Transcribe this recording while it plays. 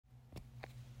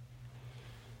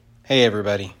Hey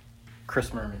everybody,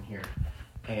 Chris Merman here,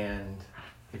 and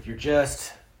if you're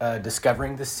just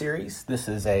discovering this series, this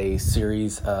is a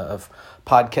series of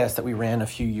podcasts that we ran a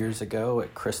few years ago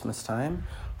at Christmas time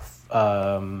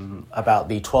about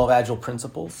the 12 Agile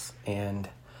Principles and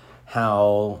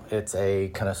how it's a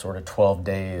kind of sort of 12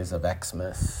 days of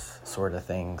Xmas sort of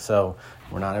thing. So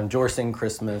we're not endorsing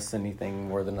Christmas, anything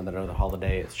more than another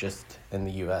holiday. It's just in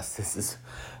the U.S. This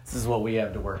is what we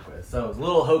have to work with. So it's a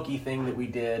little hokey thing that we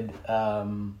did,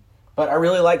 but I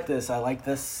really like this. I like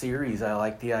this series. I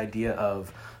like the idea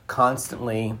of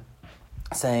constantly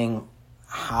saying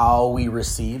how we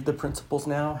receive the principles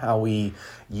now, how we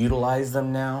utilize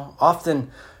them now.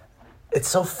 Often, it's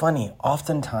so funny.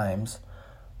 Oftentimes,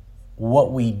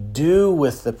 what we do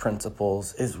with the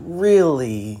principles is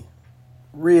really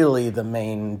the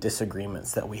main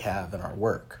disagreements that we have in our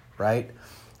work, right?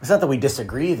 It's not that we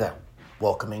disagree that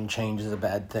welcoming change is a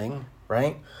bad thing,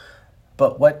 right?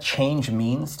 But what change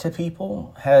means to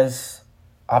people has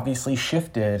obviously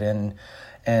shifted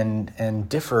and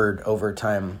differed over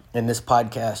time. In this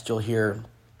podcast, you'll hear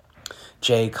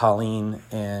Jay, Colleen,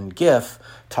 and Giff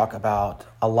talk about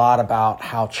a lot about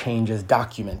how change is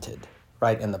documented,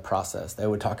 right, in the process. They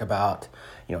would talk about,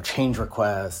 change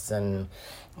requests and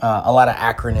a lot of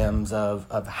acronyms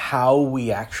of how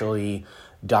we actually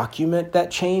document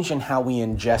that change and how we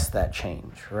ingest that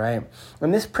change, right?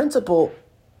 And this principle,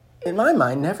 in my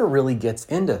mind, never really gets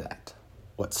into that.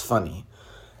 What's funny,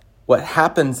 what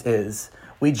happens is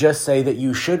we just say that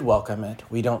you should welcome it.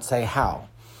 We don't say how.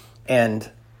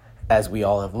 And as we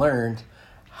all have learned,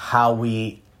 how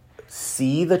we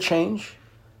see the change,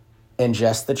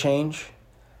 ingest the change,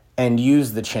 and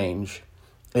use the change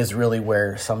is really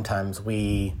where sometimes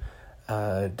we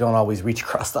don't always reach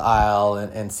across the aisle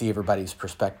and see everybody's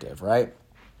perspective, right?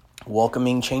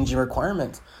 Welcoming changing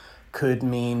requirements could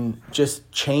mean just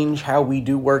change how we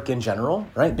do work in general,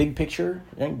 right? Big picture,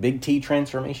 right? Big T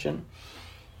transformation.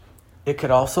 It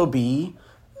could also be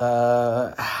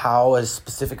how a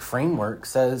specific framework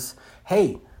says,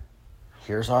 hey,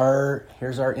 here's our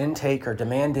intake or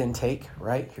demand intake,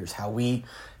 right? Here's how we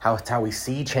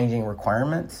see changing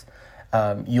requirements.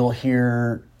 You'll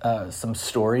hear some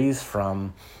stories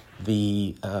from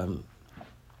the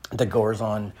goers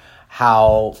on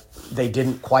how they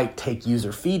didn't quite take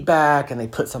user feedback and they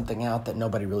put something out that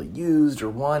nobody really used or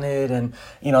wanted. And,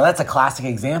 that's a classic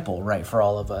example, right, for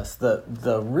all of us.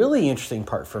 The really interesting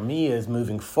part for me is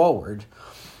moving forward,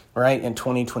 right, in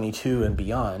 2022 and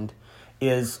beyond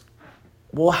is,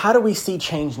 well, how do we see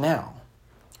change now,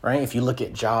 right? If you look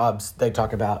at jobs, they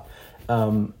talk about,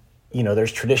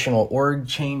 there's traditional org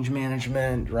change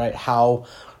management, right? How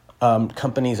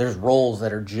companies, there's roles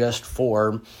that are just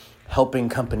for helping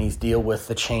companies deal with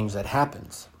the change that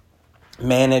happens,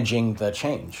 managing the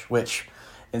change, which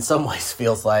in some ways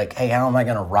feels like, hey, how am I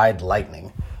going to ride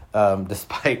lightning?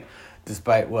 Despite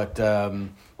what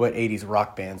 80s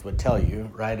rock bands would tell you,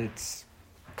 right? It's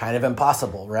kind of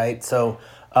impossible, right? So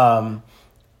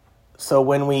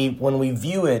when we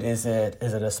view it, is it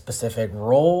a specific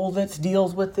role that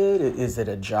deals with it? Is it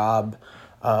a job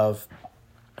of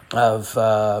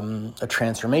a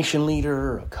transformation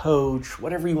leader, a coach,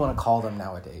 whatever you want to call them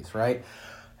nowadays, right?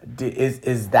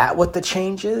 Is that what the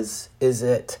change is? Is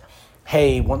it,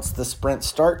 hey, once the sprint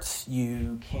starts,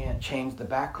 you can't change the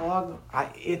backlog?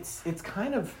 It's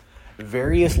kind of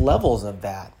various levels of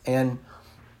that. And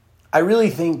I really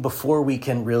think before we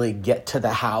can really get to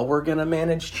the how we're going to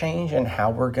manage change and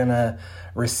how we're going to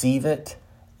receive it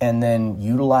and then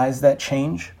utilize that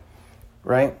change,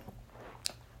 right?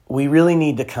 We really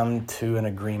need to come to an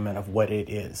agreement of what it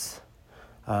is.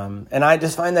 And I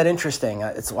just find that interesting.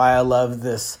 It's why I love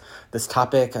this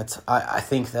topic. I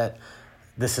think that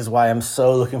this is why I'm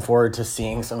so looking forward to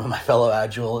seeing some of my fellow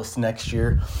Agilists next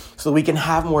year so we can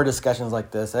have more discussions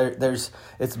like this.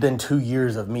 It's been 2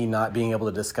 years of me not being able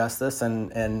to discuss this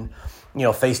and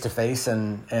face to face,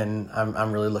 and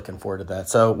I'm really looking forward to that.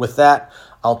 So with that,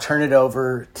 I'll turn it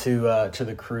over to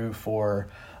the crew for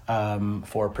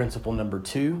principle number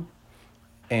 2.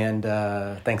 And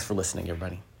thanks for listening,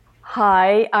 everybody.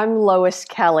 Hi, I'm Lois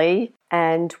Kelly,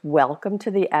 and welcome to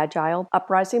the Agile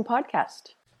Uprising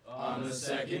podcast. On the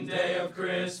second day of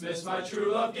Christmas, my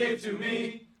true love gave to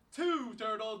me 2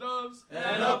 turtle doves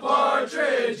and a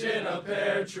partridge in a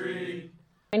pear tree.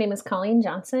 My name is Colleen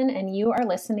Johnson, and you are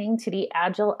listening to the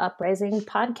Agile Uprising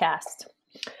podcast.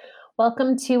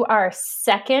 Welcome to our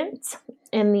second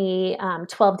in the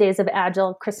 12 Days of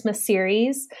Agile Christmas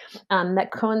series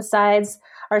that coincides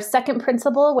our second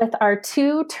principle with our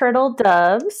 2 turtle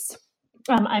doves.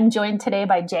 I'm joined today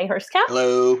by Jay Hurstcap.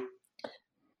 Hello.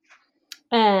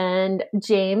 And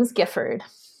James Gifford.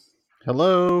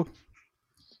 Hello.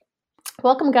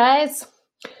 Welcome, guys.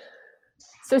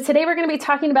 So today we're going to be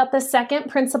talking about the second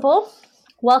principle,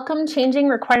 welcome changing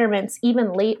requirements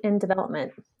even late in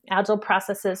development. Agile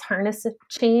processes harness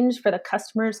change for the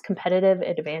customer's competitive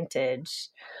advantage.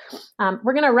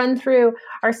 We're going to run through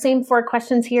our same 4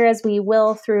 questions here as we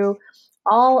will through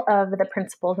all of the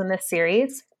principles in this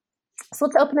series. So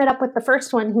let's open it up with the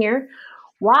first one here.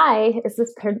 Why is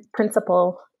this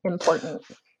principle important?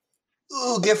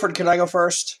 Ooh, Gifford, can I go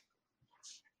first?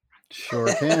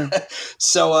 Sure can.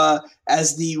 So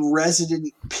as the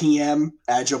resident PM,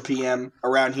 Agile PM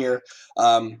around here,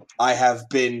 I have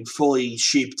been fully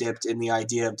sheep-dipped in the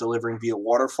idea of delivering via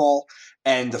waterfall.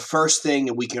 And the first thing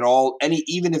that we can all,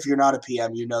 even if you're not a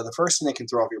PM, the first thing that can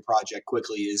throw off your project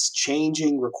quickly is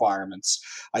changing requirements.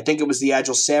 I think it was the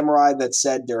Agile Samurai that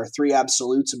said there are 3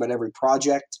 absolutes about every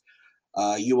project.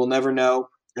 You will never know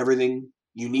everything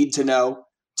you need to know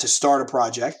to start a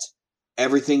project.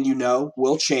 Everything you know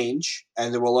will change,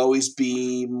 and there will always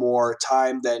be more work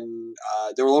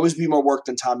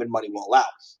than time and money will allow.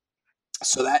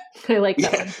 So that I like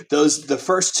that. The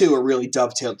first 2 are really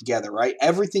dovetailed together, right?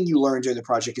 Everything you learn during the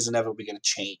project is inevitably going to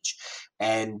change,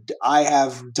 and I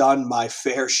have done my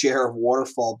fair share of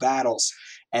waterfall battles.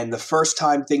 And the first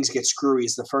time things get screwy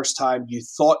is the first time you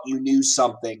thought you knew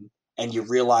something and you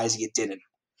realize you didn't.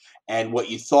 And what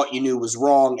you thought you knew was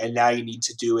wrong, and now you need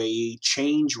to do a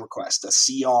change request, a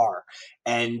CR.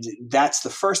 And that's the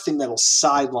first thing that'll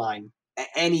sideline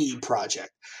any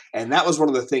project. And that was one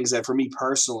of the things that, for me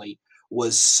personally,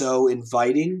 was so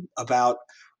inviting about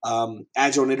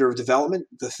Agile and iterative development.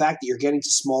 The fact that you're getting to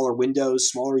smaller windows,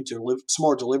 smaller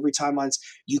delivery timelines,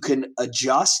 you can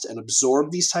adjust and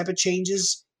absorb these type of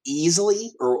changes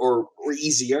easily or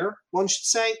easier, one should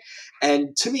say.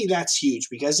 And to me, that's huge,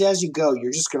 because as you go,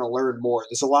 you're just going to learn more.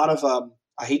 There's a lot of,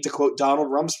 I hate to quote Donald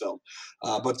Rumsfeld,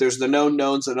 but there's the known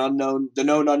knowns and the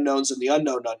known unknowns and the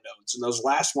unknown unknowns. And those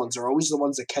last ones are always the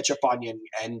ones that catch up on you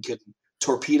and can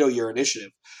torpedo your initiative.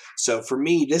 So for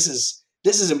me, this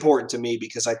is important to me,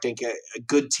 because I think a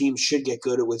good team should get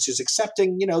good at just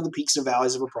accepting, the peaks and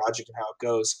valleys of a project and how it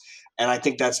goes. And I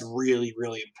think that's really,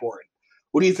 really important.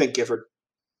 What do you think, Gifford?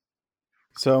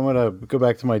 So I'm going to go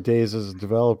back to my days as a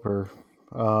developer.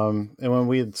 And when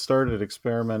we had started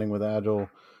experimenting with Agile,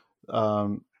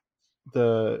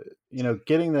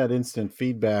 getting that instant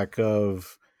feedback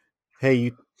of,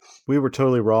 hey, we were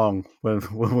totally wrong when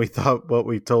we thought what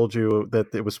we told you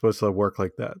that it was supposed to work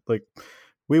like that. Like,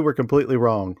 we were completely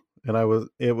wrong. And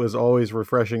it was always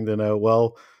refreshing to know,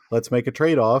 well, let's make a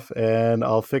trade-off and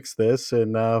I'll fix this,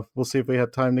 and we'll see if we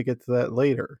have time to get to that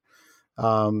later.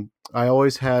 I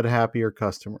always had happier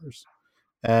customers,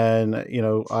 and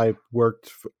I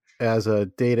worked as a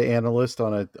data analyst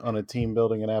on a team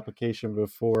building an application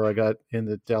before I got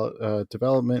into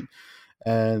development.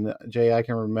 And Jay, I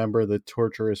can remember the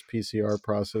torturous PCR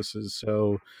processes.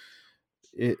 So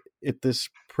this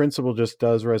principle just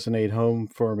does resonate home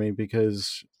for me,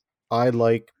 because I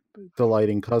like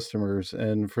delighting customers,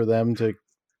 and for them to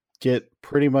get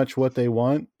pretty much what they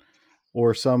want,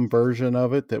 or some version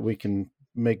of it that we can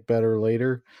make better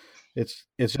later, it's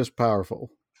just powerful.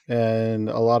 And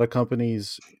a lot of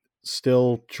companies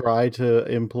still try to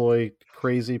employ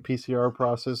crazy PCR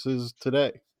processes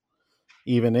today,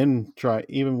 even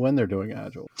when they're doing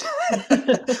Agile.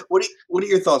 What are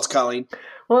your thoughts, Colleen?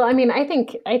 Well, I mean, I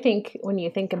think when you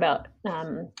think about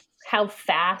how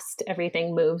fast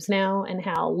everything moves now, and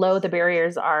how low the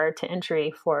barriers are to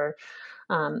entry for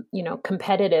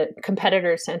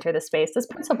competitors to enter the space, this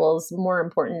principle is more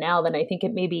important now than I think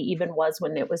it maybe even was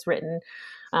when it was written,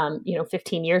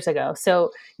 15 years ago.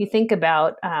 So you think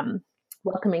about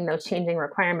welcoming those changing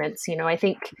requirements. I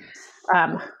think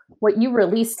what you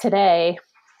release today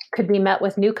could be met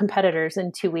with new competitors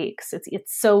in 2 weeks.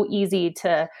 It's so easy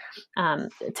to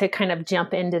kind of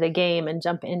jump into the game and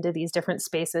jump into these different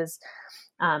spaces.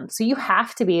 So you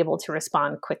have to be able to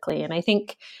respond quickly. And I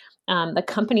think the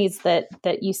companies that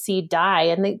you see die,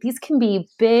 and these can be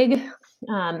big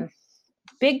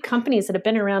companies that have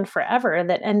been around forever,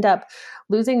 that end up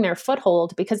losing their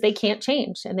foothold because they can't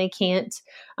change and they can't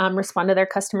respond to their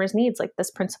customers' needs, like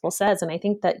this principle says. And I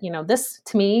think that this,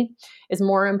 to me, is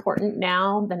more important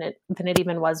now than it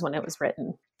even was when it was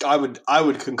written. I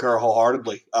would concur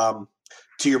wholeheartedly.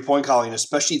 To your point, Colleen,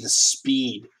 especially the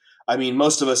speed. I mean,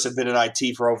 most of us have been in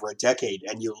IT for over a decade,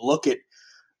 and you look at,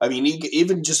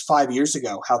 even just 5 years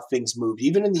ago, how things moved,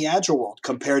 even in the Agile world,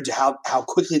 compared to how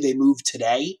quickly they move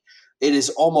today. It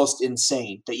is almost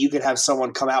insane that you could have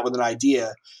someone come out with an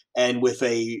idea and with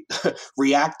a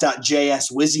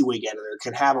React.js WYSIWYG editor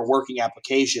can have a working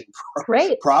application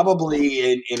right.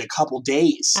 probably in a couple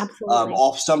days, Absolutely.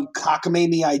 off some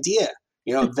cockamamie idea.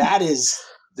 That is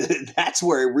that's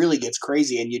where it really gets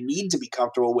crazy, and you need to be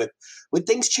comfortable with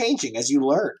things changing as you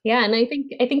learn. Yeah, and I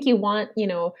think you want,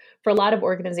 for a lot of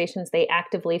organizations, they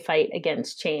actively fight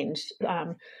against change.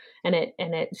 And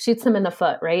it shoots them in the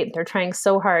foot, right? They're trying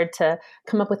so hard to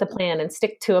come up with a plan and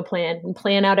stick to a plan and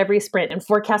plan out every sprint and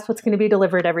forecast what's going to be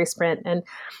delivered every sprint, and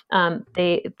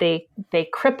they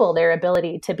cripple their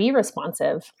ability to be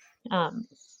responsive.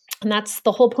 And that's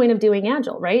the whole point of doing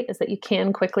Agile, right? Is that you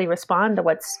can quickly respond to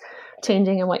what's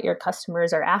changing and what your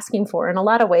customers are asking for. In a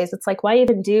lot of ways, it's like, why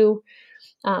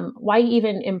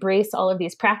even embrace all of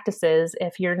these practices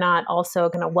if you're not also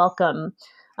going to welcome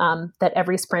that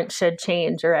every sprint should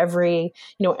change, or every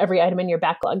item in your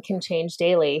backlog can change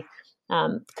daily,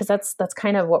 because that's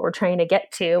kind of what we're trying to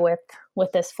get to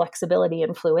with this flexibility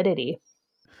and fluidity.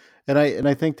 And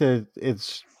I think that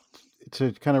it's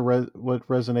to kind of what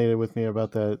resonated with me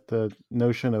about the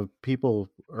notion of people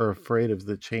are afraid of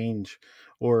the change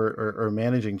or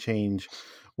managing change.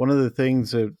 One of the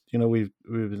things that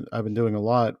I've been doing a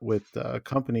lot with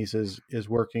companies is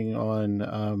working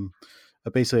on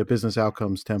basically a business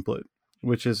outcomes template,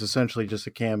 which is essentially just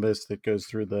a canvas that goes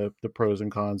through the pros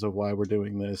and cons of why we're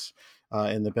doing this,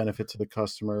 and the benefit to the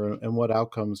customer and what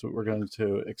outcomes we're going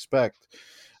to expect.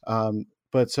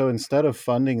 But so instead of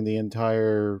funding the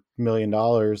entire $1 million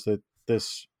that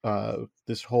this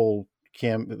whole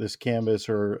this canvas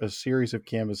or a series of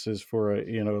canvases for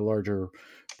a larger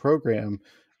program,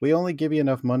 we only give you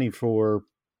enough money for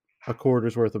a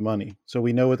quarter's worth of money. So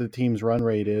we know what the team's run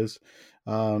rate is.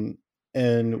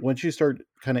 And once you start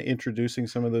kind of introducing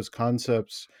some of those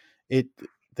concepts,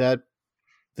 that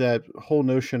whole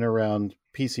notion around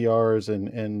PCRs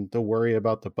and the worry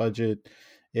about the budget,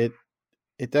 it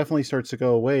definitely starts to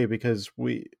go away, because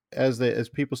as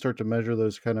people start to measure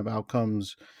those kind of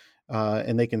outcomes,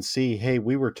 and they can see, hey,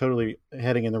 we were totally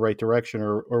heading in the right direction,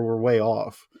 or we're way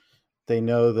off. They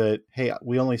know that, hey,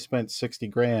 we only spent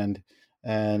 $60,000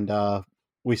 and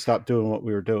we stopped doing what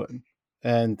we were doing.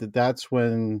 And that's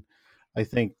when I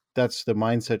think that's the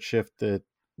mindset shift that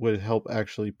would help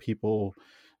actually people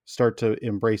start to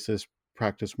embrace this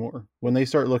practice more. When they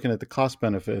start looking at the cost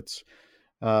benefits,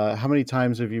 how many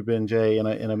times have you been, Jay,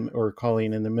 or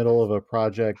Colleen, in the middle of a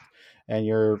project and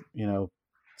you're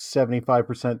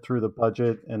 75% through the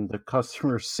budget and the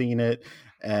customer's seen it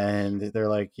and they're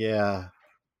like, yeah,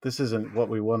 this isn't what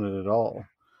we wanted at all.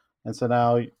 And so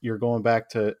now you're going back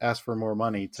to ask for more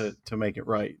money to make it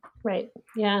right. Right.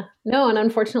 Yeah. No, and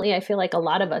unfortunately, I feel like a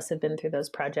lot of us have been through those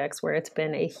projects where it's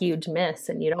been a huge miss,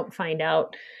 and you don't find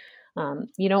out,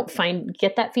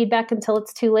 get that feedback until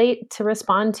it's too late to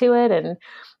respond to it.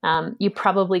 And you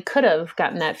probably could have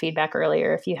gotten that feedback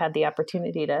earlier if you had the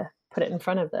opportunity to put it in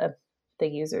front of the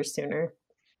users sooner.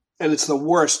 And it's the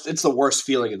worst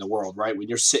feeling in the world, right? When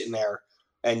you're sitting there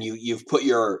and you've put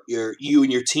you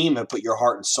and your team have put your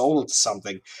heart and soul into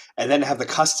something, and then have the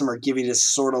customer give you this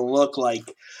sort of look like,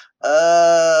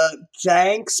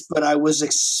 thanks, but I was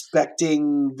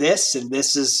expecting this, and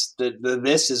this is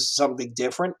this is something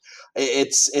different.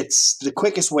 It's the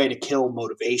quickest way to kill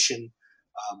motivation.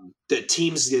 The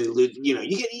teams,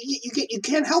 you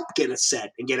can't help get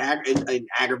upset and get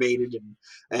aggravated,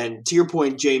 and to your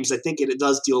point, James, I think it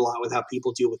does deal a lot with how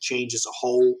people deal with change as a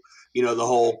whole. The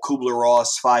whole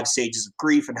Kubler-Ross 5 stages of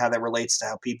grief, and how that relates to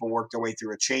how people work their way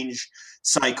through a change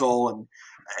cycle, and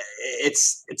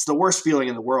it's the worst feeling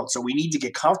in the world. So we need to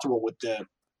get comfortable with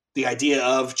the idea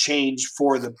of change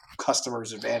for the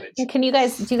customer's advantage. And do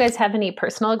you guys have any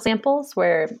personal examples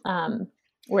where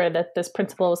this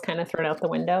principle was kind of thrown out the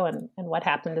window, and what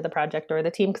happened to the project or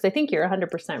the team? Because I think you're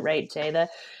 100% right, Jay, that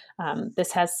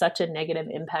this has such a negative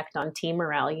impact on team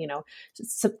morale.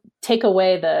 So take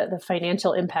away the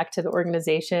financial impact to the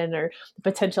organization or the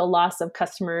potential loss of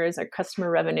customers or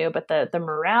customer revenue, but the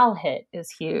morale hit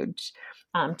is huge.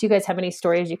 Do you guys have any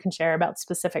stories you can share about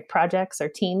specific projects or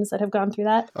teams that have gone through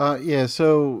that? Yeah,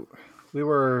 so it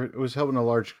was helping a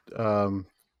large,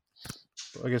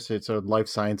 I guess it's a life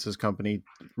sciences company,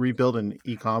 rebuild an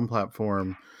e-com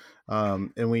platform.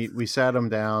 And we sat them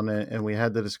down and we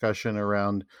had the discussion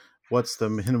around what's the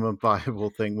minimum viable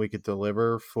thing we could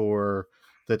deliver for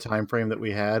the time frame that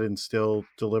we had, and still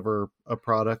deliver a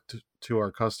product to our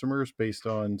customers based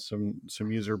on some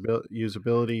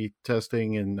usability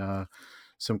testing and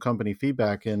some company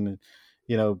feedback. And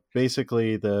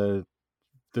basically the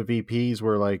VPs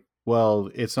were like, well,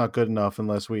 it's not good enough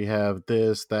unless we have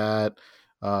this, that.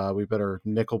 We better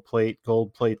nickel plate,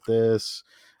 gold plate this.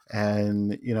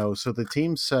 And, so the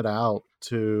team set out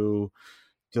to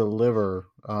deliver,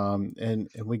 and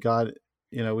we got,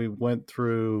 we went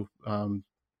through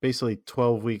basically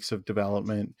 12 weeks of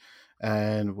development,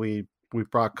 and we we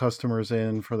brought customers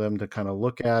in for them to kind of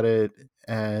look at it,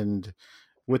 and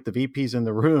with the VPs in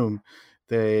the room,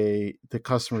 the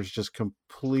customers just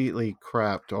completely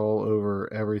crapped all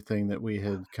over everything that we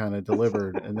had kind of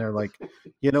delivered, and they're like,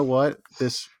 you know what,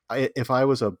 if I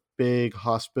was a big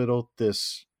hospital,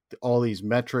 all these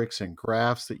metrics and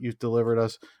graphs that you've delivered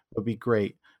us would be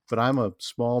great, but I'm a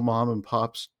small mom and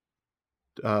pop's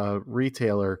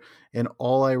retailer, and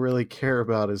all I really care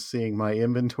about is seeing my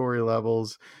inventory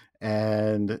levels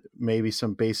and maybe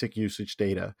some basic usage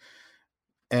data.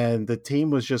 And the team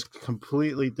was just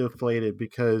completely deflated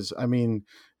because, I mean,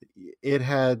 it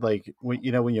had like, when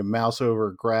you mouse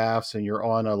over graphs and you're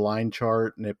on a line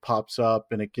chart and it pops up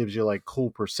and it gives you like cool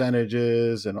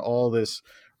percentages and all this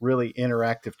really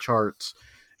interactive charts.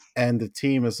 And the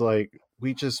team is like,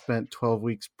 we just spent 12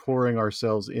 weeks pouring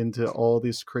ourselves into all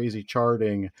this crazy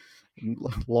charting,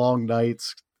 long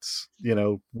nights,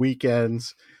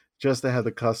 weekends, just to have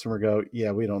the customer go,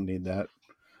 yeah, we don't need that.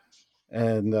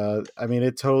 And I mean,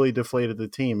 it totally deflated the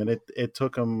team, and it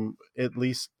took them at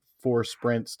least 4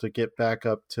 sprints to get back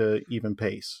up to even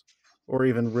pace, or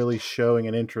even really showing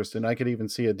an interest. And I could even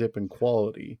see a dip in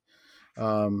quality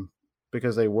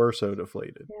because they were so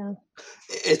deflated. Yeah,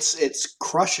 it's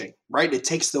crushing, right? It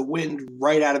takes the wind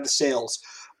right out of the sails.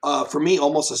 For me,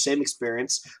 almost the same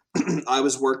experience. I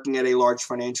was working at a large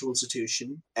financial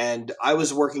institution, and I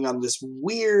was working on this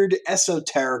weird,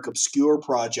 esoteric, obscure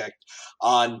project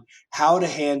on how to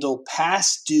handle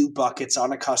past due buckets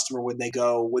on a customer when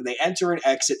they enter and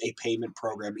exit a payment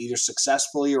program, either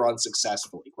successfully or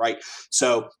unsuccessfully, right?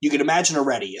 So you can imagine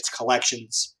already, it's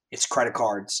collections, it's credit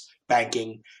cards,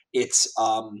 banking, it's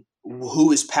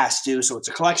who is past due, so it's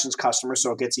a collections customer,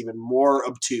 so it gets even more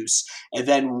obtuse. And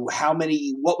then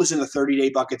what was in the 30-day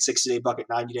bucket, 60-day bucket,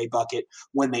 90-day bucket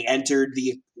when they entered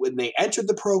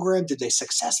the program? Did they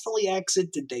successfully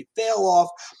exit? Did they fail off?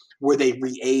 Were they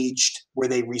re-aged? Were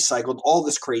they recycled? All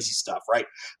this crazy stuff, right?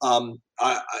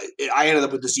 I ended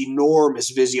up with this enormous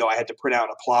Visio I had to print out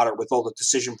in a plotter with all the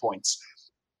decision points.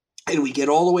 And we get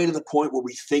all the way to the point where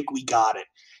we think we got it.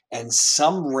 And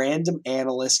some random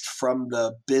analyst from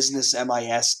the business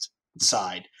MIS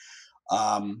side,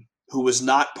 who was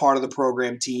not part of the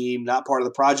program team, not part of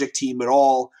the project team at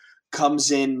all, comes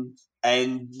in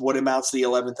and what amounts to the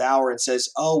 11th hour and says,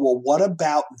 oh, well, what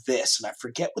about this? And I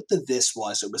forget what the this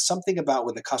was. It was something about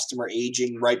with the customer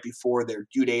aging right before their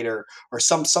due date or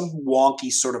some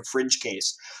wonky sort of fringe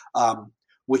case,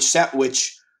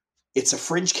 which it's a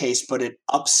fringe case, but it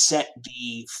upset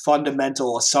the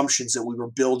fundamental assumptions that we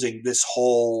were building this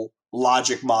whole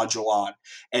logic module on.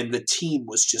 And the team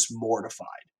was just mortified,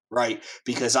 right?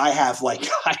 Because I have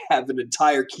an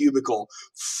entire cubicle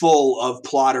full of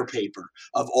plotter paper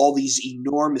of all these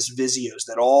enormous Visios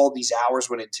that all these hours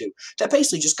went into that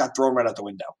basically just got thrown right out the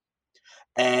window.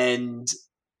 And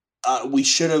we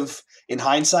should have, in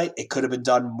hindsight, it could have been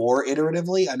done more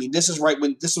iteratively. I mean, this was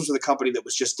the company that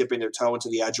was just dipping their toe into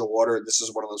the agile water, and this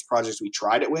is one of those projects we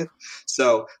tried it with.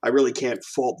 So I really can't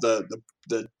fault the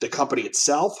company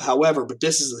itself. However, but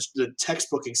this is the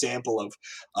textbook example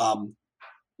of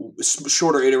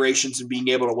shorter iterations and being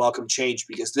able to welcome change,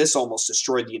 because this almost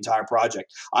destroyed the entire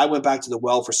project. I went back to the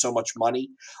well for so much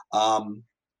money.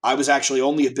 I was actually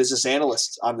only a business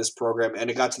analyst on this program,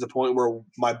 and it got to the point where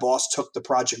my boss took the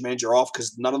project manager off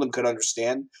because none of them could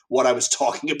understand what I was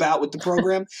talking about with the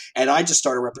program, and I just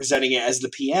started representing it as the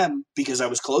PM because I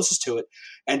was closest to it,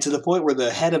 and to the point where the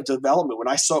head of development,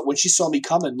 when she saw me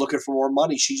coming looking for more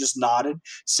money, she just nodded,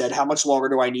 said, "How much longer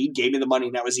do I need?" Gave me the money,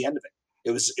 and that was the end of it.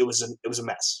 It was a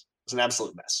mess. It was an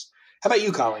absolute mess. How about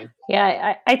you, Colleen?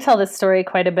 Yeah, I tell this story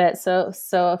quite a bit, so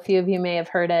a few of you may have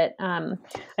heard it.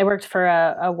 I worked for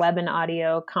a web and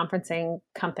audio conferencing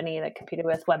company that competed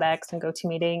with WebEx and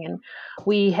GoToMeeting, and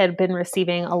we had been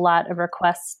receiving a lot of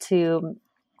requests to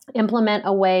implement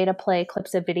a way to play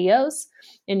clips of videos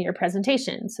in your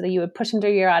presentation so that you would push them to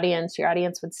your audience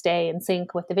would stay in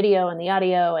sync with the video and the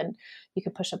audio, and you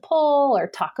could push a poll or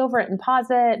talk over it and pause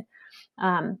it.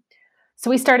 So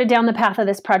we started down the path of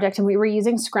this project, and we were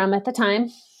using Scrum at the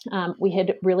time. We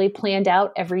had really planned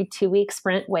out every 2-week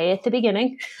sprint way at the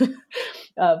beginning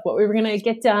of what we were going to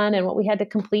get done and what we had to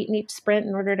complete in each sprint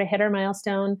in order to hit our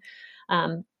milestone.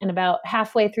 And about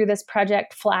halfway through this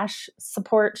project, Flash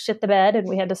support shit the bed, and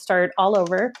we had to start all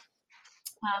over.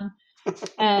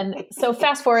 And so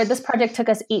fast forward, this project took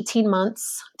us 18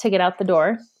 months to get out the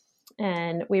door.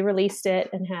 And we released it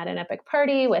and had an epic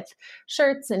party with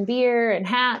shirts and beer and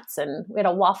hats. And we had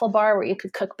a waffle bar where you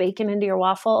could cook bacon into your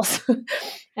waffles.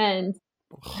 And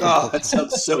that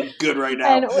sounds so good right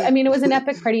now. And I mean, it was an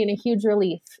epic party and a huge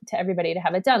relief to everybody to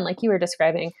have it done, like you were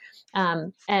describing.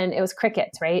 And it was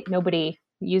crickets, right? Nobody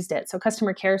used it. So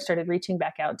customer care started reaching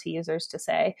back out to users to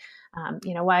say,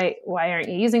 why aren't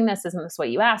you using this? Isn't this what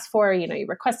you asked for? You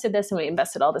requested this and we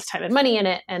invested all this time and money in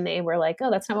it. And they were like,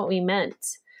 oh, that's not what we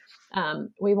meant.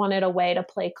 We wanted a way to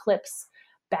play clips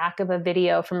back of a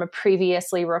video from a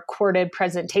previously recorded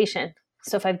presentation.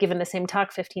 So if I've given the same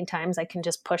talk 15 times, I can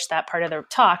just push that part of the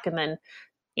talk and then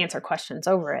answer questions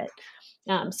over it.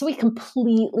 So we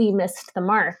completely missed the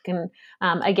mark. And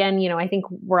again, I think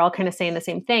we're all kind of saying the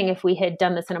same thing. If we had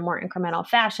done this in a more incremental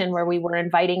fashion where we were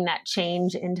inviting that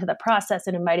change into the process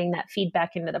and inviting that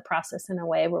feedback into the process in a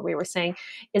way where we were saying,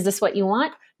 is this what you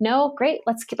want? No, great.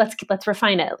 Let's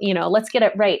refine it. Let's get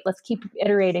it right. Let's keep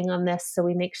iterating on this so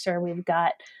we make sure we've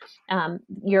got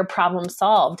your problem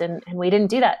solved. And we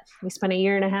didn't do that. We spent 1.5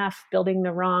 years building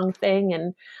the wrong thing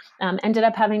and ended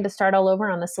up having to start all over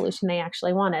on the solution they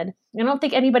actually wanted. I don't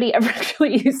think anybody ever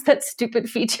actually used that stupid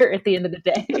feature at the end of the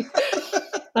day.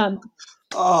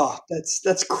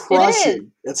 That's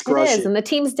crushing. That's crushing. It is. And the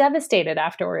team's devastated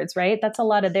afterwards, right? That's a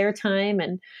lot of their time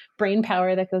and brain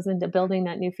power that goes into building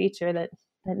that new feature that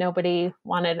nobody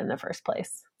wanted in the first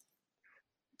place.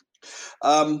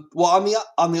 Well,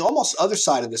 on the almost other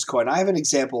side of this coin, I have an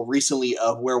example recently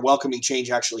of where welcoming change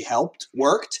actually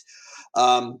worked.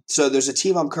 So there's a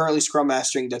team I'm currently Scrum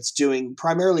Mastering that's doing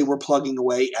primarily we're plugging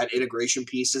away at integration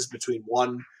pieces between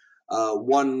one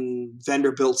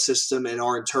vendor built system and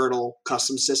our internal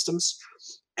custom systems.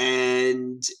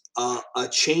 And a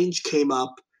change came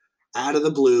up out of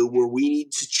the blue where we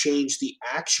need to change the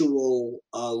actual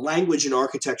language and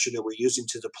architecture that we're using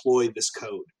to deploy this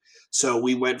code. So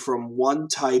we went from one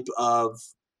type of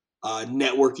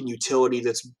network and utility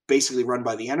that's basically run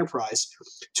by the enterprise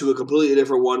to a completely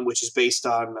different one, which is based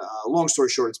on, long story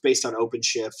short, it's based on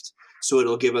OpenShift. So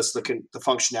it'll give us the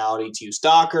functionality to use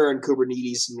Docker and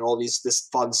Kubernetes and all this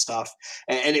fun stuff.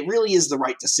 And it really is the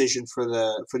right decision for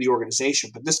the organization.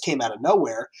 But this came out of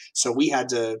nowhere. So we had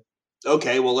to,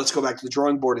 okay, well, let's go back to the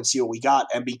drawing board and see what we got.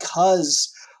 And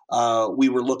because we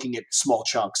were looking at small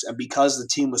chunks and because the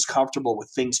team was comfortable with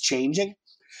things changing,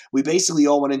 we basically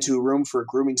all went into a room for a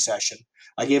grooming session.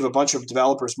 I gave a bunch of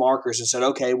developers markers and said,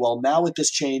 okay, well, now with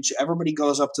this change, everybody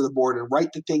goes up to the board and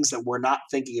write the things that we're not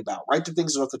thinking about. Write the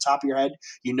things that off the top of your head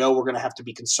we're going to have to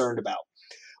be concerned about.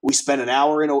 We spent an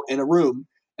hour in a room,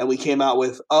 and we came out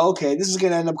with, okay, this is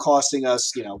going to end up costing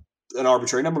us, an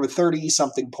arbitrary number of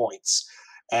 30-something points.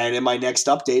 And in my next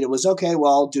update, it was, okay,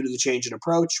 well, due to the change in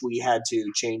approach, we had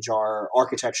to change our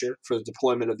architecture for the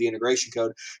deployment of the integration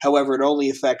code. However, it only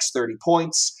affects 30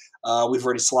 points. We've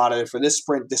already slotted it for this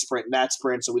sprint, and that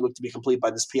sprint, so we look to be complete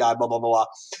by this PI, blah, blah, blah.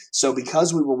 So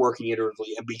because we were working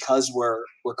iteratively and because we're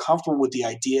comfortable with the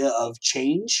idea of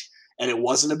change and it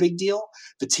wasn't a big deal,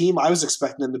 the team, I was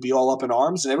expecting them to be all up in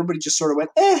arms, and everybody just sort of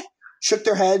went, shook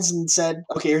their heads and said,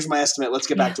 okay, here's my estimate. Let's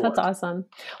get back to work. That's awesome.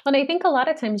 Well, and I think a lot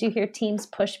of times you hear teams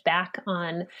push back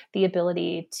on the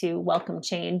ability to welcome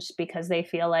change because they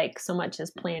feel like so much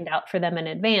is planned out for them in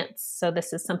advance. So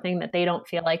this is something that they don't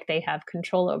feel like they have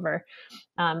control over.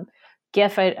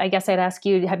 Gif, I guess I'd ask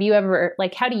you, have you ever,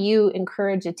 how do you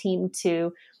encourage a team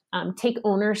to take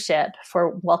ownership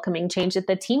for welcoming change at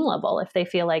the team level if they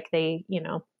feel like they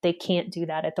can't do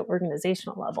that at the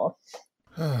organizational level?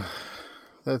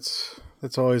 That's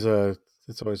always a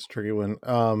tricky one.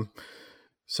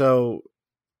 So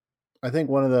I think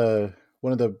one of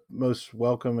the most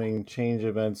welcoming change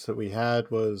events that we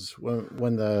had was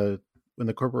when the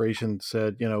corporation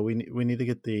said, we need to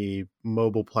get the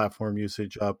mobile platform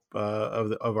usage up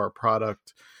of our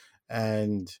product,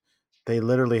 and they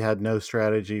literally had no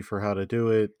strategy for how to do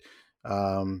it.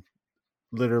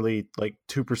 Literally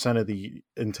 2% of the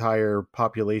entire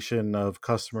population of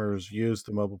customers used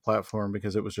the mobile platform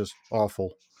because it was just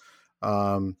awful.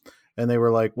 And they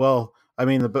were like, well, I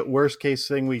mean, the worst case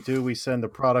thing we do, we send a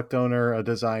product owner, a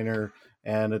designer,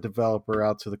 and a developer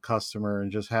out to the customer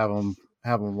and just have them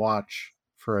watch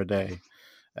for a day.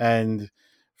 And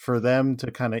for them to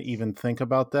kind of even think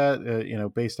about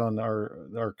that, based on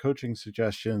our coaching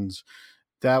suggestions,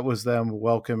 that was them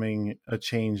welcoming a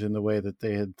change in the way that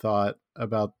they had thought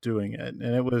about doing it.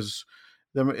 And it was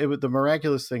the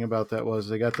miraculous thing about that was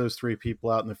they got those 3 people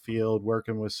out in the field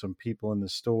working with some people in the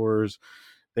stores.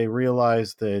 They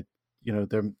realized that,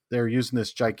 they're using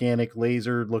this gigantic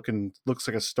laser looks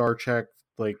like a Star Trek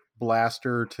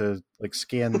blaster to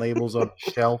scan labels on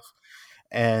the shelf.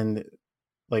 And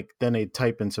then they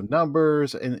type in some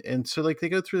numbers. And so they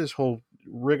go through this whole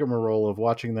rigmarole of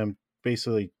watching them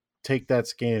basically take that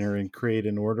scanner and create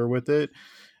an order with it.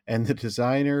 And the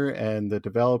designer and the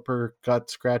developer got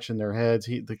scratching their heads.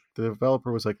 The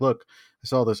developer was like, look, I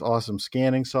saw this awesome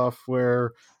scanning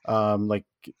software,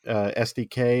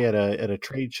 SDK at a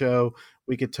trade show.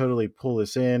 We could totally pull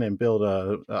this in and build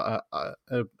a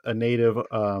native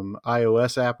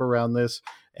iOS app around this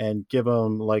and give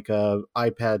them like a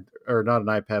iPad, or not an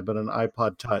iPad, but an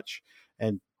iPod Touch.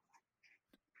 And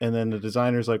then the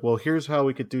designer's like, well, here's how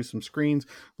we could do some screens.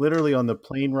 Literally on the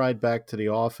plane ride back to the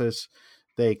office,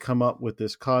 they come up with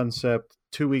this concept.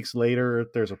 2 weeks later,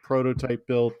 there's a prototype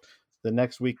built. The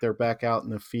next week, they're back out in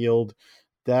the field.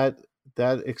 That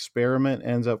experiment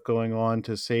ends up going on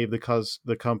to save the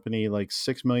company like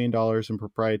 $6 million in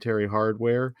proprietary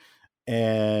hardware.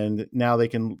 And now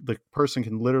the person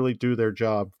can literally do their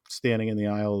job standing in the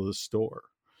aisle of the store.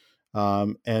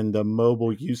 And the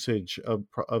mobile usage of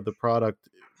the product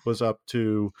was up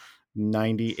to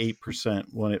 98%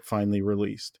 when it finally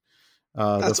released.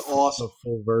 That's awesome. The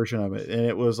full version of it. And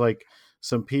it was like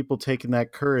some people taking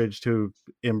that courage to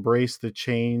embrace the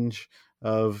change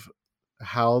of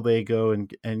how they go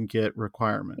and get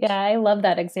requirements. Yeah, I love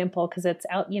that example because it's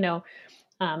out,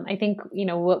 I think,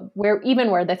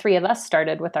 where the three of us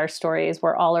started with our stories,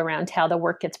 we're all around how the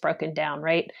work gets broken down,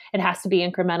 right? It has to be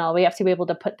incremental. We have to be able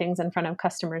to put things in front of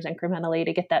customers incrementally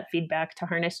to get that feedback to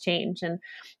harness change. And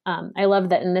I love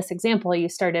that in this example, you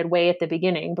started way at the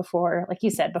beginning before, like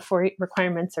you said, before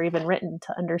requirements are even written,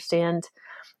 to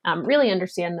really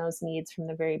understand those needs from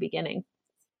the very beginning.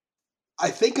 I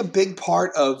think a big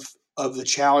part of the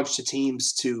challenge to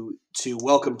teams to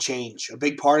welcome change. A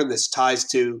big part of this ties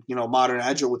to, modern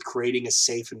agile with creating a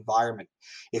safe environment.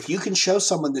 If you can show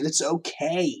someone that it's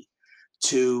okay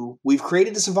we've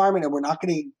created this environment and we're not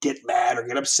going to get mad or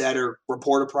get upset or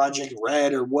report a project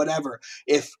red or whatever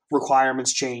if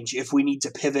requirements change, if we need to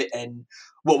pivot and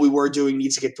what we were doing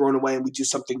needs to get thrown away and we do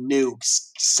something new.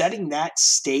 Setting that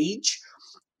stage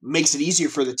makes it easier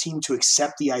for the team to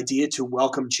accept the idea to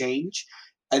welcome change.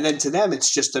 And then to them,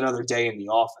 it's just another day in the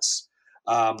office.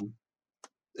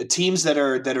 The teams that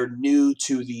are new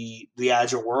to the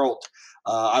agile world,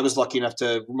 I was lucky enough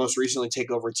to most recently take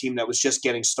over a team that was just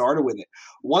getting started with it.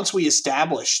 Once we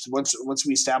established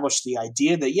the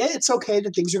idea that it's okay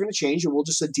that things are going to change and we'll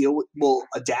just we'll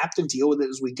adapt and deal with it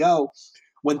as we go.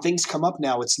 When things come up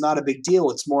now, it's not a big deal.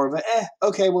 It's more of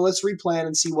okay, well, let's replan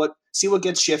and see what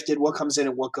gets shifted, what comes in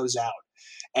and what goes out.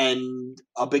 And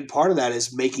a big part of that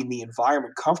is making the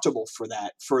environment comfortable for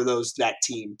that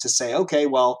team to say, okay,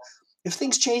 well, if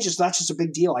things change, it's not just a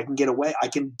big deal. I can get away. I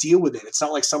can deal with it. It's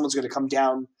not like someone's going to come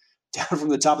down from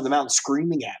the top of the mountain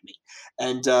screaming at me.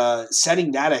 And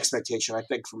setting that expectation, I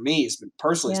think for me has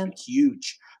been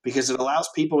huge because it allows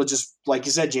people to just, like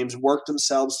you said, James, work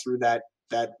themselves through that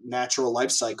natural life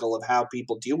cycle of how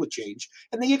people deal with change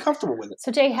and they get comfortable with it.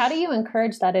 So Jay, how do you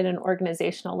encourage that at an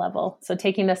organizational level? So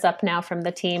taking this up now from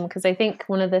the team, because I think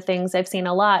one of the things I've seen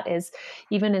a lot is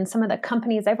even in some of the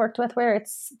companies I've worked with where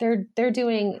they're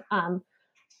doing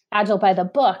agile by the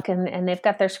book and they've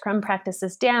got their Scrum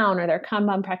practices down or their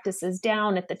Kanban practices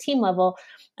down at the team level.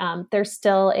 There's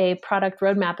still a product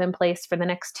roadmap in place for the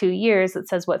next 2 years that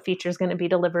says what feature is going to be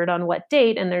delivered on what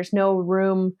date, and there's no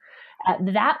room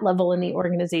at that level in the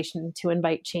organization to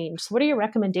invite change. So what are your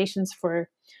recommendations for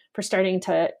starting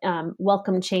to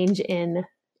welcome change in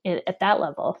at that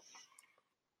level?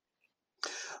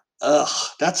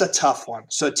 That's a tough one.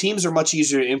 So teams are much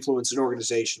easier to influence in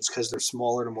organizations because they're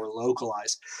smaller and more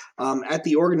localized. At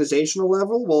the organizational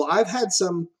level, well, I've had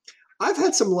some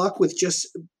luck with just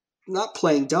not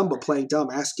playing dumb, but playing dumb,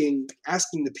 asking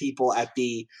the people at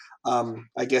the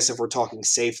I guess if we're talking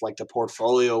safe, like the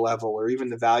portfolio level or even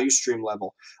the value stream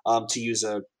level, to use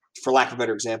for lack of a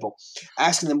better example,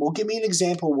 asking them, well, give me an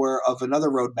example of another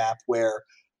roadmap where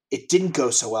it didn't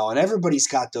go so well. And everybody's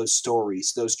got those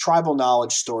stories, those tribal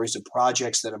knowledge stories of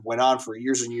projects that have went on for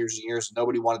years and years and years and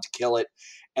nobody wanted to kill it.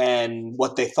 And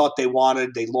what they thought they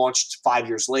wanted, they launched 5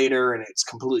 years later and it's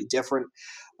completely different.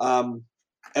 And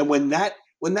when that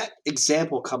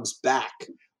example comes back,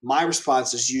 my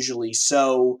response is usually,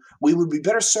 so we would be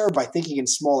better served by thinking in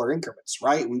smaller increments,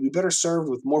 right? We'd be better served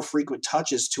with more frequent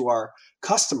touches to our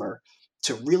customer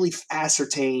to really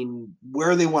ascertain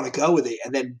where they want to go with it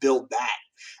and then build that.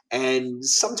 And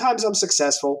sometimes I'm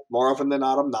successful. More often than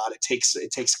not, I'm not.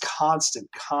 It takes constant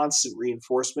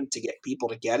reinforcement to get people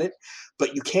to get it.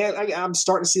 But you can't. I'm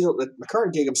starting to see the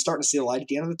current gig. I'm starting to see the light at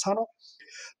the end of the tunnel.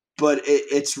 But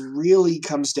it's really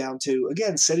comes down to,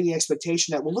 again, setting the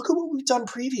expectation that, well, look at what we've done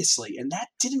previously, and that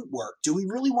didn't work. Do we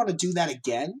really want to do that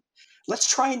again? Let's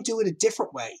try and do it a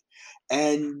different way.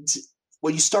 And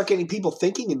when you start getting people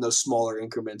thinking in those smaller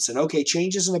increments, and okay,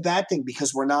 change isn't a bad thing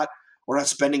because we're not We're not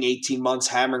spending 18 months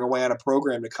hammering away on a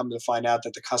program to come to find out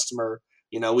that the customer,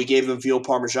 we gave them veal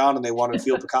parmesan and they wanted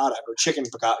veal piccata or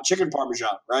chicken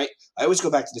parmesan, right? I always go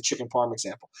back to the chicken parm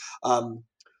example.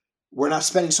 We're not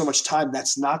spending so much time.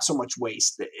 That's not so much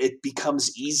waste. It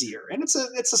becomes easier, and it's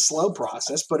a slow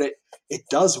process, but it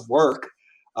does work.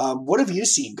 What have you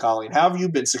seen, Colleen? How have you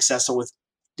been successful with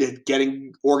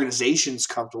getting organizations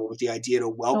comfortable with the idea to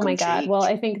welcome Oh my God. change? Well,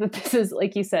 I think that this is,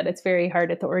 like you said, it's very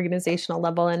hard at the organizational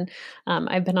level. And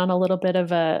I've been on a little bit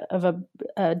of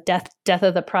a death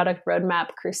of the product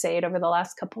roadmap crusade over the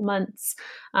last couple months,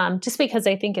 just because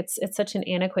I think it's such an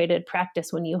antiquated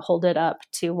practice when you hold it up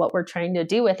to what we're trying to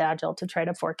do with Agile to try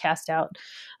to forecast out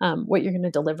what you're going to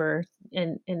deliver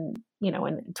in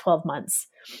 12 months.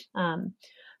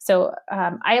 So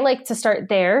I like to start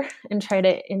there and try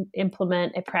to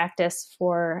implement a practice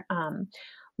for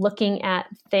looking at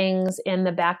things in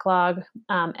the backlog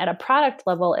at a product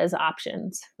level as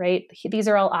options, right? These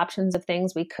are all options of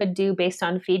things we could do based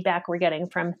on feedback we're getting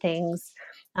from things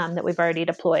that we've already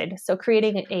deployed. So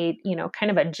creating a,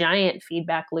 kind of a giant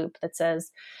feedback loop that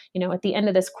says, at the end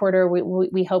of this quarter,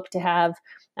 we hope to have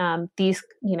these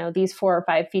 4 or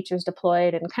 5 features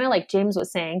deployed, and kind of like James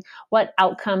was saying, what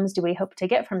outcomes do we hope to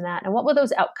get from that? And what will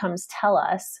those outcomes tell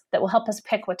us that will help us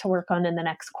pick what to work on in the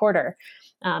next quarter?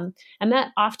 And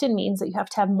that often means that you have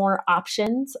to have more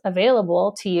options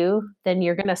available to you than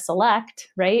you're going to select,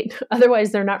 right?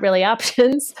 Otherwise, they're not really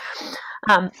options.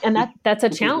 And that's a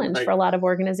challenge Right. for a lot of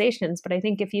organizations. But I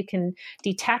think if you can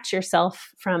detach yourself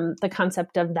from the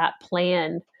concept of that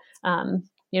plan,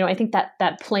 I think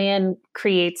that plan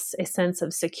creates a sense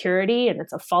of security, and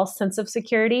it's a false sense of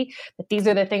security that these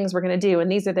are the things we're going to do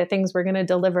and these are the things we're going to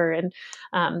deliver. And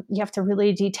you have to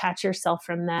really detach yourself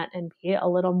from that and be a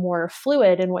little more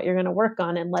fluid in what you're going to work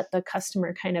on and let the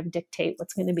customer kind of dictate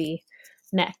what's going to be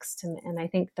next. And I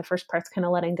think the first part's kind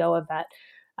of letting go of that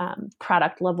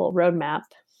product level roadmap.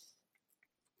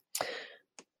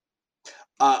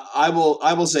 I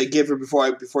will say, Gifford,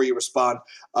 before you respond,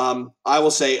 I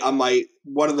will say on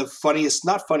one of the funniest,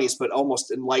 not funniest, but almost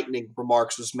enlightening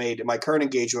remarks was made in my current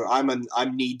engagement.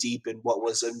 I'm knee deep in what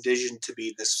was envisioned to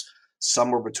be this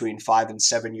somewhere between 5 and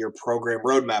 7 year program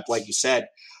roadmap, like you said.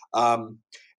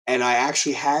 And I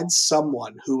actually had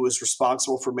someone who was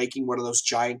responsible for making one of those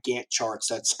giant Gantt charts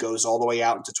that goes all the way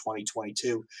out into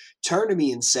 2022 turn to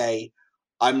me and say,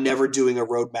 "I'm never doing a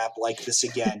roadmap like this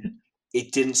again."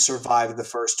 It didn't survive the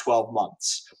first 12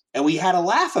 months. And we had a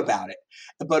laugh about it.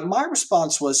 But my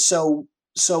response was, so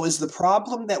is the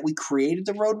problem that we created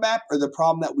the roadmap, or the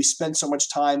problem that we spent so much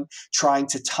time trying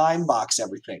to time box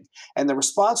everything? And the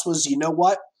response was, you know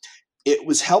what? It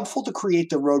was helpful to create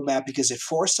the roadmap because it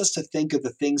forced us to think of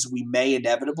the things we may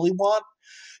inevitably want.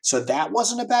 So that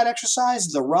wasn't a bad exercise.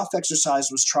 The rough exercise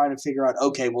was trying to figure out,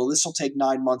 okay, well, this will take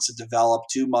 9 months to develop,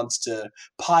 2 months to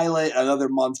pilot, another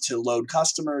month to load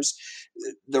customers.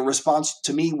 The response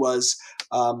to me was,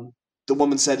 the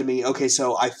woman said to me, okay,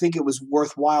 so I think it was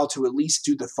worthwhile to at least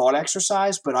do the thought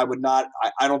exercise, but I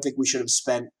don't think we should have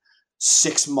spent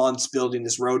 6 months building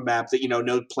this roadmap that,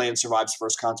 no plan survives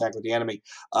first contact with the enemy.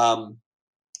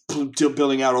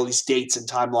 Building out all these dates and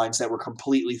timelines that were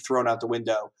completely thrown out the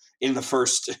window in the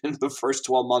first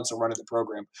 12 months of running the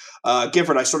program.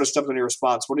 Gifford, I sort of stepped on your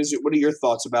response. What are your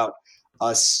thoughts about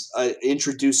us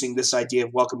introducing this idea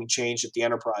of welcoming change at the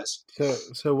enterprise?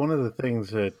 So one of the things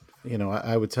that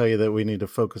I would tell you that we need to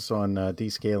focus on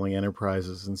descaling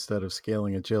enterprises instead of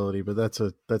scaling agility, but that's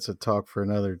a talk for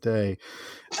another day.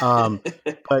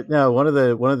 But no, one of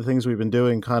the things we've been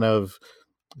doing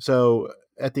so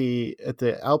at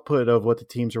the output of what the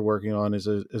teams are working on is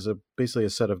basically a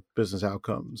set of business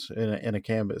outcomes in a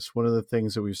canvas. One of the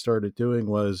things that we started doing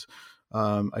was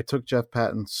I took Jeff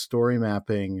Patton's story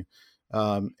mapping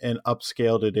and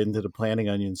upscaled it into the planning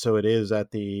onion, so it is at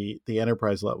the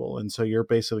enterprise level. And so you're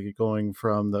basically going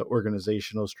from the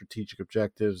organizational strategic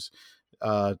objectives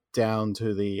down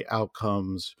to the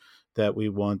outcomes that we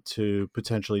want to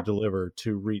potentially deliver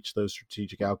to reach those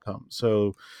strategic outcomes.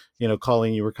 So,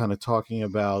 Colleen, you were kind of talking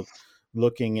about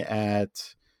looking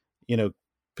at,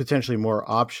 potentially more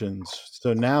options.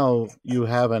 So now you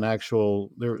have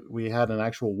we had an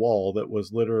actual wall that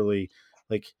was literally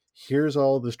like, here's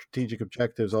all the strategic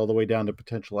objectives all the way down to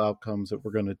potential outcomes that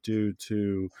we're going to do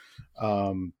to,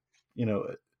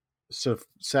 so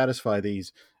satisfy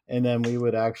these. And then we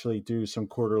would actually do some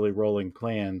quarterly rolling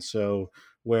plans. So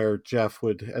where Jeff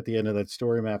would, at the end of that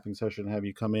story mapping session, have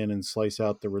you come in and slice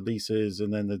out the releases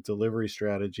and then the delivery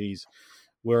strategies.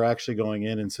 We're actually going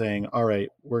in and saying, all right,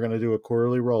 we're going to do a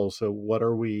quarterly roll. So what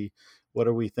are we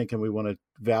thinking we want to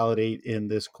validate in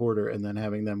this quarter, and then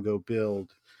having them go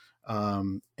build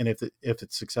And if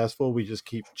it's successful, we just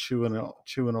keep chewing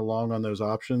along on those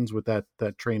options with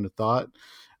that train of thought,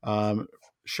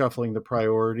 shuffling the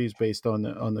priorities based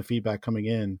on the feedback coming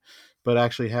in, but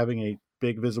actually having a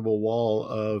big visible wall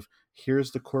of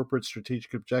here's the corporate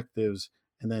strategic objectives,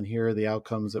 and then here are the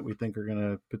outcomes that we think are going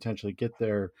to potentially get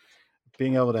there.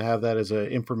 Being able to have that as an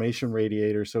information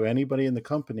radiator, so anybody in the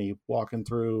company walking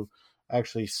through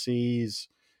actually sees,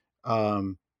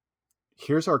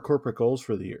 here's our corporate goals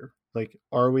for the year. Like,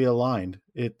 are we aligned?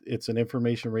 It's an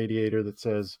information radiator that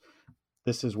says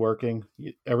this is working.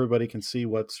 Everybody can see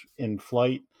what's in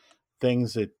flight,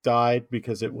 things that died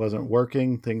because it wasn't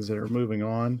working, things that are moving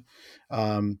on.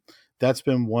 That's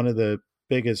been one of the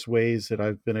biggest ways that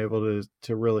I've been able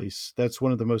to really, that's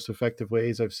one of the most effective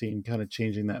ways I've seen kind of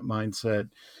changing that mindset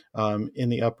in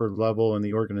the upper level and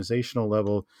the organizational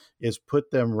level, is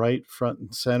put them right front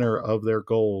and center of their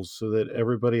goals so that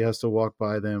everybody has to walk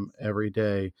by them every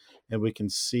day and we can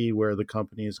see where the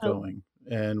company is going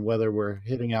and whether we're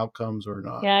hitting outcomes or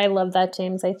not. Yeah, I love that,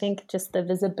 James. I think just the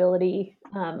visibility,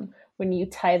 when you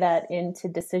tie that into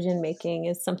decision making,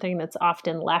 is something that's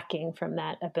often lacking from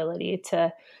that ability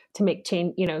to make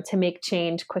change, to make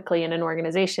change quickly in an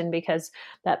organization, because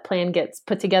that plan gets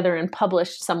put together and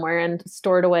published somewhere and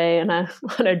stored away on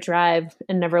a drive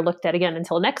and never looked at again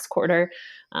until next quarter.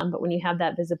 But when you have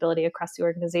that visibility across the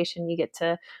organization, you get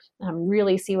to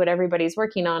really see what everybody's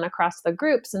working on across the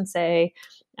groups and say,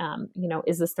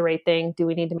 is this the right thing? Do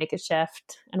we need to make a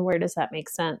shift? And where does that make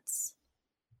sense?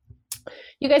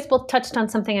 You guys both touched on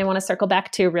something I want to circle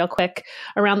back to real quick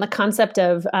around the concept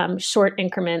of short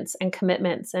increments and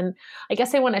commitments. And I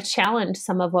guess I want to challenge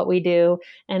some of what we do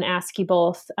and ask you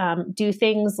both, do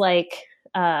things like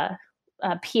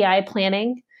PI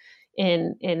planning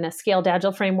in a scaled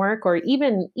agile framework, or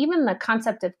even the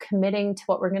concept of committing to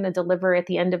what we're going to deliver at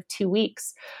the end of 2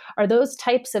 weeks. Are those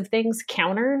types of things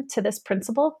counter to this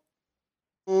principle?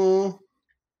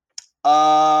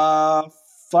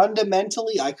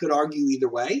 Fundamentally, I could argue either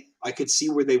way. I could see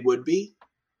where they would be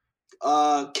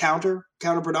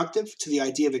counterproductive to the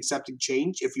idea of accepting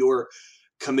change. If you're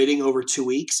committing over 2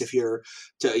 weeks, if you're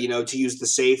to use the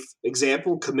safe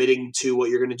example, committing to what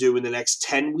you're going to do in the next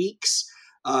 10 weeks,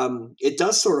 it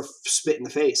does sort of spit in the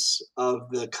face of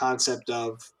the concept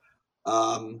of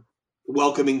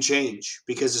welcoming change,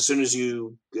 because as soon as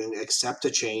you accept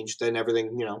a change, then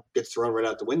everything gets thrown right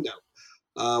out the window.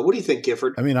 What do you think,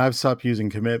 Gifford? I mean, I've stopped using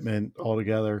commitment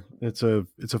altogether. It's a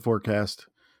forecast.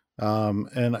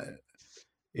 And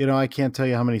I can't tell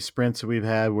you how many sprints we've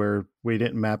had where we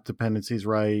didn't map dependencies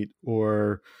right,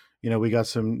 or, we got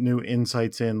some new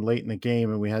insights in late in the game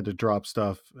and we had to drop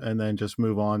stuff and then just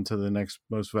move on to the next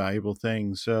most valuable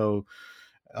thing. So,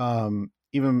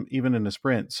 even in a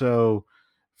sprint. So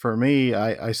for me,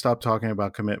 I stopped talking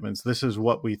about commitments. This is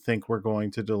what we think we're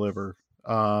going to deliver.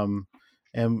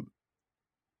 And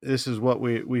this is what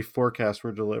we forecast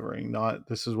we're delivering, not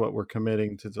this is what we're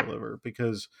committing to deliver,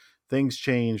 because things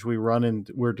change.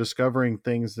 We're discovering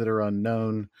things that are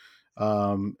unknown,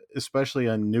 especially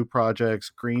on new projects,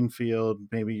 greenfield.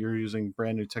 Maybe you're using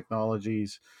brand new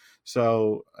technologies.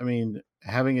 So, I mean,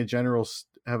 having a general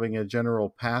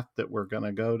path that we're going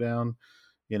to go down,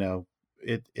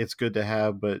 it's good to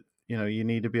have, but you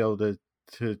need to be able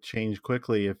to change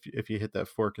quickly if you hit that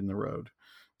fork in the road.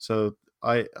 So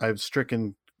I've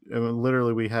stricken.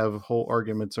 Literally, we have whole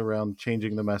arguments around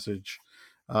changing the message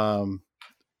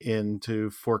into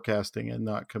forecasting and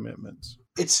not commitments.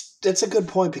 That's a good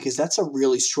point, because that's a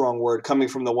really strong word coming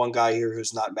from the one guy here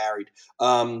who's not married.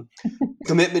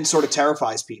 Commitment sort of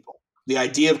terrifies people. The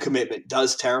idea of commitment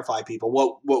does terrify people.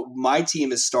 What my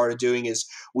team has started doing is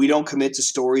we don't commit to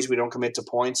stories. We don't commit to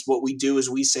points. What we do is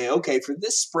we say, okay, for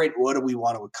this sprint, what do we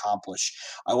want to accomplish?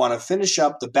 I want to finish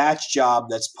up the batch job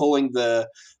that's pulling the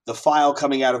file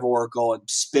coming out of Oracle and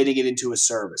spitting it into a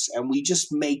service. And we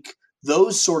just make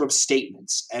those sort of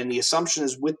statements. And the assumption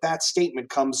is with that statement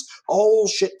comes a whole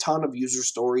shit ton of user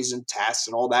stories and tasks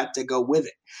and all that to go with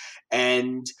it.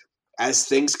 And as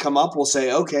things come up, we'll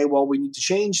say, okay, well, we need to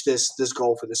change this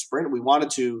goal for this sprint. We wanted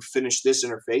to finish this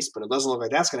interface, but it doesn't look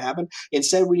like that's going to happen.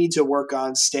 Instead, we need to work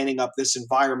on standing up this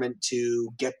environment to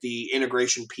get the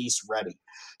integration piece ready.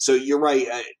 So you're right.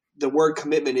 The word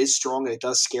commitment is strong and it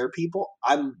does scare people.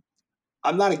 I'm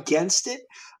not against it,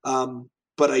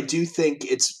 but I do think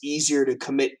it's easier to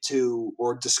commit to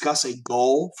or discuss a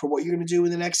goal for what you're going to do in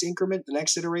the next increment, the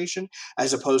next iteration,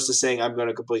 as opposed to saying I'm going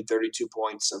to complete 32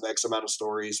 points of X amount of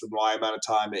stories with Y amount of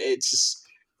time. It's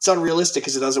unrealistic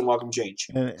because it doesn't welcome change.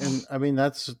 And I mean,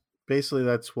 that's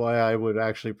why I would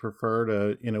actually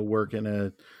prefer to work in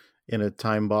a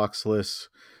time boxless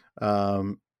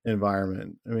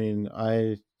environment. I mean,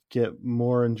 get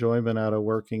more enjoyment out of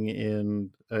working in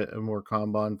a more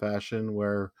Kanban fashion,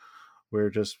 where we're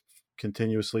just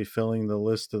continuously filling the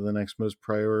list of the next most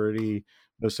priority,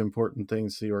 most important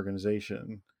things to the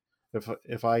organization.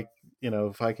 If I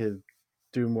could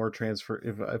do more transfer,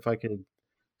 if I could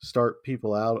start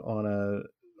people out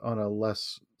on a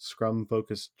less Scrum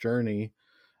focused journey,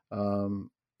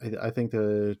 I think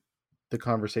the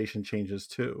conversation changes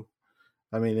too.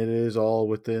 I mean, it is all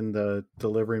within the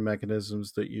delivery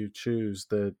mechanisms that you choose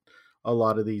that a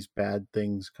lot of these bad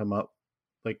things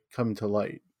come to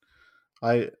light.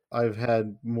 I've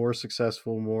had more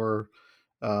successful, more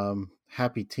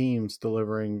happy teams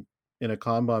delivering in a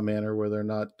Kanban manner where they're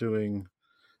not doing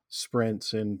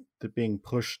sprints and being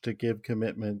pushed to give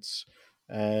commitments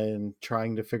and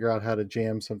trying to figure out how to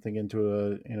jam something into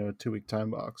a 2-week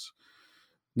time box.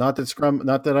 Not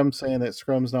that I'm saying that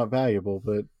Scrum's not valuable,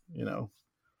 but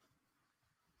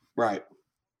Right.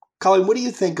 Colin, what do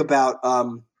you think about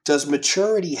does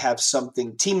maturity have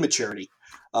something, team maturity,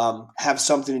 have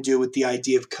something to do with the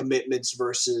idea of commitments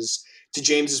versus, to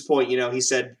James's point, he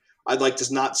said, I'd like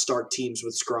to not start teams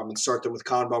with Scrum and start them with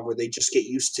Kanban where they just get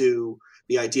used to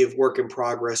the idea of work in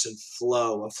progress and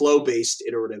flow, a flow-based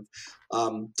iterative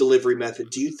delivery method.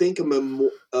 Do you think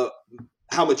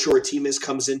how mature a team is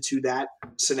comes into that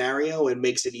scenario and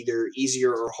makes it either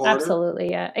easier or harder? Absolutely,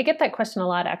 yeah. I get that question a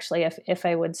lot, actually, if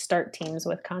I would start teams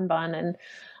with Kanban. And,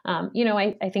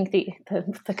 I think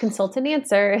the consultant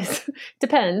answer is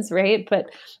depends, right? But,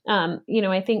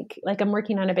 I think I'm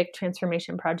working on a big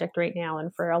transformation project right now.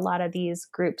 And for a lot of these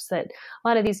groups a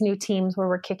lot of these new teams where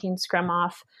we're kicking Scrum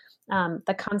off,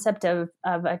 the concept of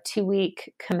a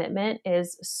 2-week commitment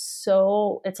is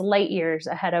it's light years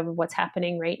ahead of what's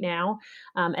happening right now.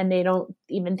 And they don't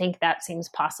even think that seems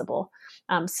possible.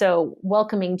 So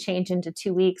welcoming change into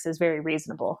 2 weeks is very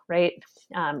reasonable, right?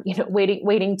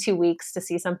 Waiting 2 weeks to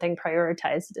see something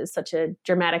prioritized is such a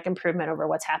dramatic improvement over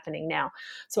what's happening now.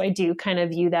 So I do kind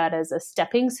of view that as a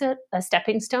stepping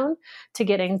stone to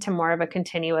getting to more of a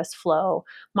continuous flow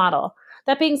model.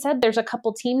 That being said, there's a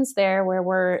couple teams there where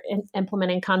we're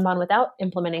implementing Kanban without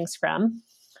implementing Scrum.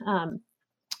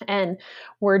 And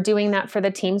we're doing that for the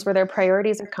teams where their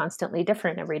priorities are constantly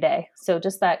different every day. So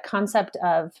just that concept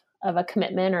of a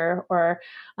commitment or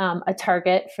a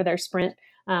target for their sprint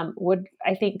would,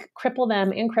 I think,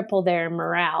 cripple their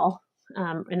morale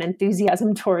and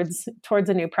enthusiasm towards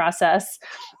a new process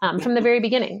from the very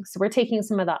beginning. So we're taking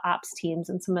some of the ops teams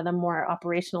and some of the more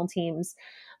operational teams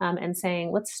and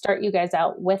saying, let's start you guys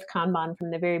out with Kanban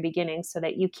from the very beginning so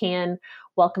that you can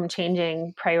welcome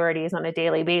changing priorities on a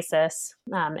daily basis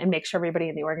and make sure everybody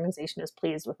in the organization is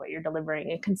pleased with what you're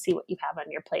delivering and can see what you have on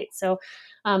your plate. So,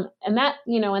 and that,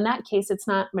 in that case, it's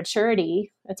not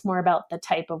maturity. It's more about the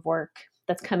type of work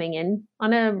that's coming in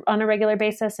on a regular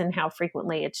basis and how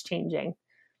frequently it's changing.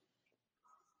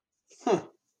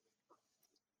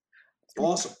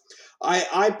 Awesome.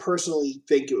 I personally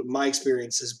think my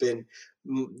experience has been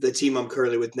the team I'm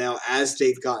currently with now, as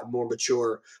they've gotten more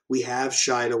mature, we have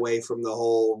shied away from the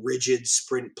whole rigid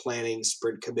sprint planning,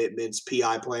 sprint commitments,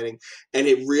 PI planning. And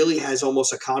it really has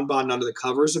almost a Kanban under the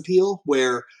covers appeal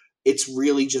where it's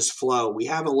really just flow. We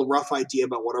have a rough idea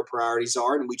about what our priorities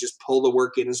are, and we just pull the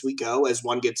work in as we go. As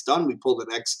one gets done, we pull the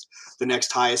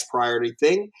next highest priority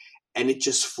thing, and it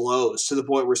just flows to the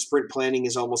point where sprint planning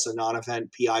is almost a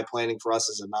non-event. PI planning for us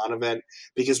is a non-event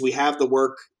because we have the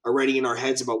work already in our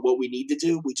heads about what we need to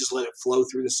do. We just let it flow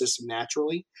through the system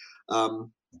naturally.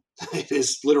 It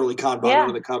is literally Kanban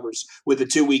under the covers with the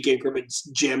 2-week increments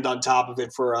jammed on top of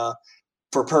it for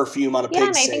perfume on a pig's and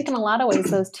I sake. think in a lot of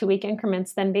ways, those 2-week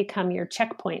increments then become your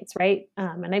checkpoints, right?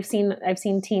 And I've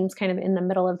seen teams kind of in the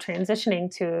middle of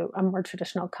transitioning to a more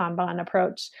traditional Kanban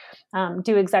approach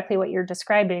do exactly what you're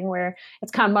describing, where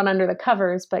it's Kanban under the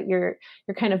covers, but you're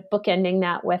kind of bookending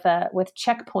that with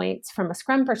checkpoints from a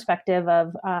Scrum perspective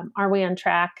of are we on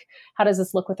track? How does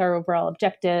this look with our overall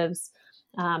objectives?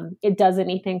 Does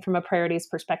anything from a priorities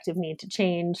perspective need to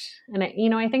change? And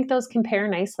I think those compare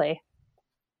nicely.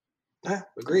 Yeah,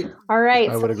 agreed. All right.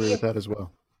 I would agree with that as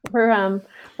well. We're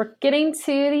getting to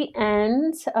the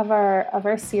end of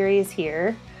our series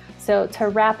here. So to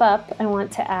wrap up, I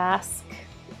want to ask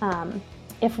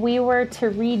if we were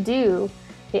to redo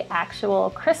the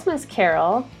actual Christmas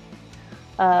Carol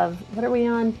of, what are we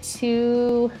on?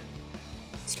 Two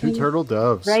turtle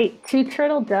doves. Right, Two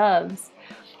Turtle Doves.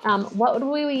 What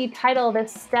would we title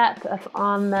this step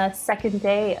on the second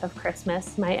day of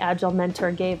Christmas my Agile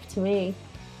mentor gave to me?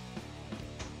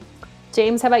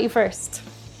 James, how about you first?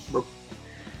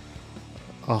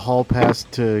 A hall pass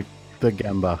to the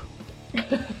Gemba.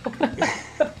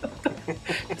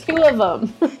 2 of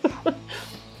them.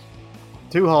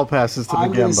 2 hall passes to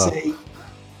I'm going to Magemba. say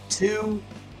 2.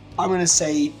 I'm going to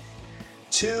say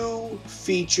 2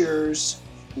 features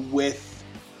with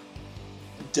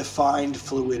defined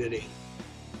fluidity.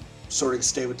 Sort of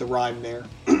stay with the rhyme there.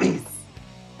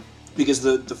 Because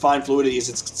the defined fluidity is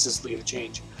it's consistently going to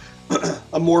change.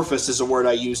 Amorphous is a word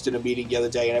I used in a meeting the other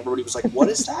day, and everybody was like, what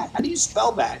is that? How do you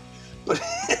spell that? But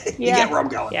you get where I'm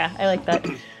going. Yeah, I like that.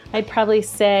 I'd probably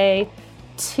say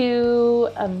 2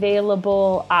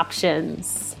 available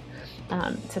options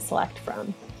to select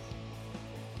from.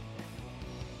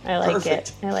 I like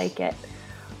Perfect. it. I like it.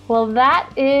 Well, that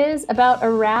is about a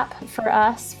wrap for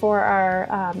us for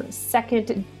our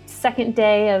second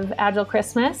day of Agile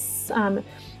Christmas.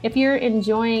 If you're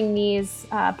enjoying these,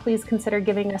 please consider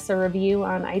giving us a review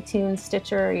on iTunes,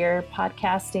 Stitcher, or your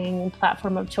podcasting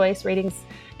platform of choice. Ratings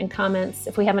and comments,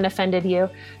 if we haven't offended you,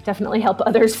 definitely help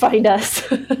others find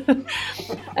us.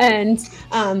 And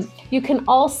you can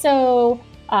also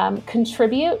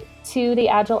contribute to the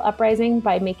Agile Uprising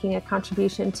by making a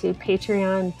contribution to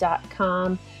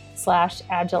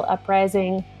patreon.com/Agile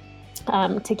Uprising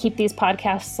to keep these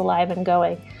podcasts alive and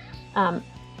going.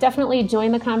 Definitely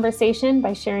join the conversation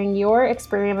by sharing your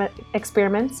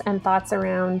experiments and thoughts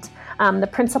around the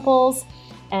principles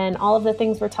and all of the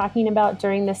things we're talking about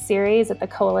during this series at the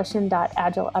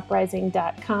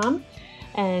coalition.agileuprising.com.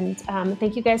 And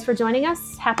thank you guys for joining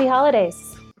us. Happy holidays.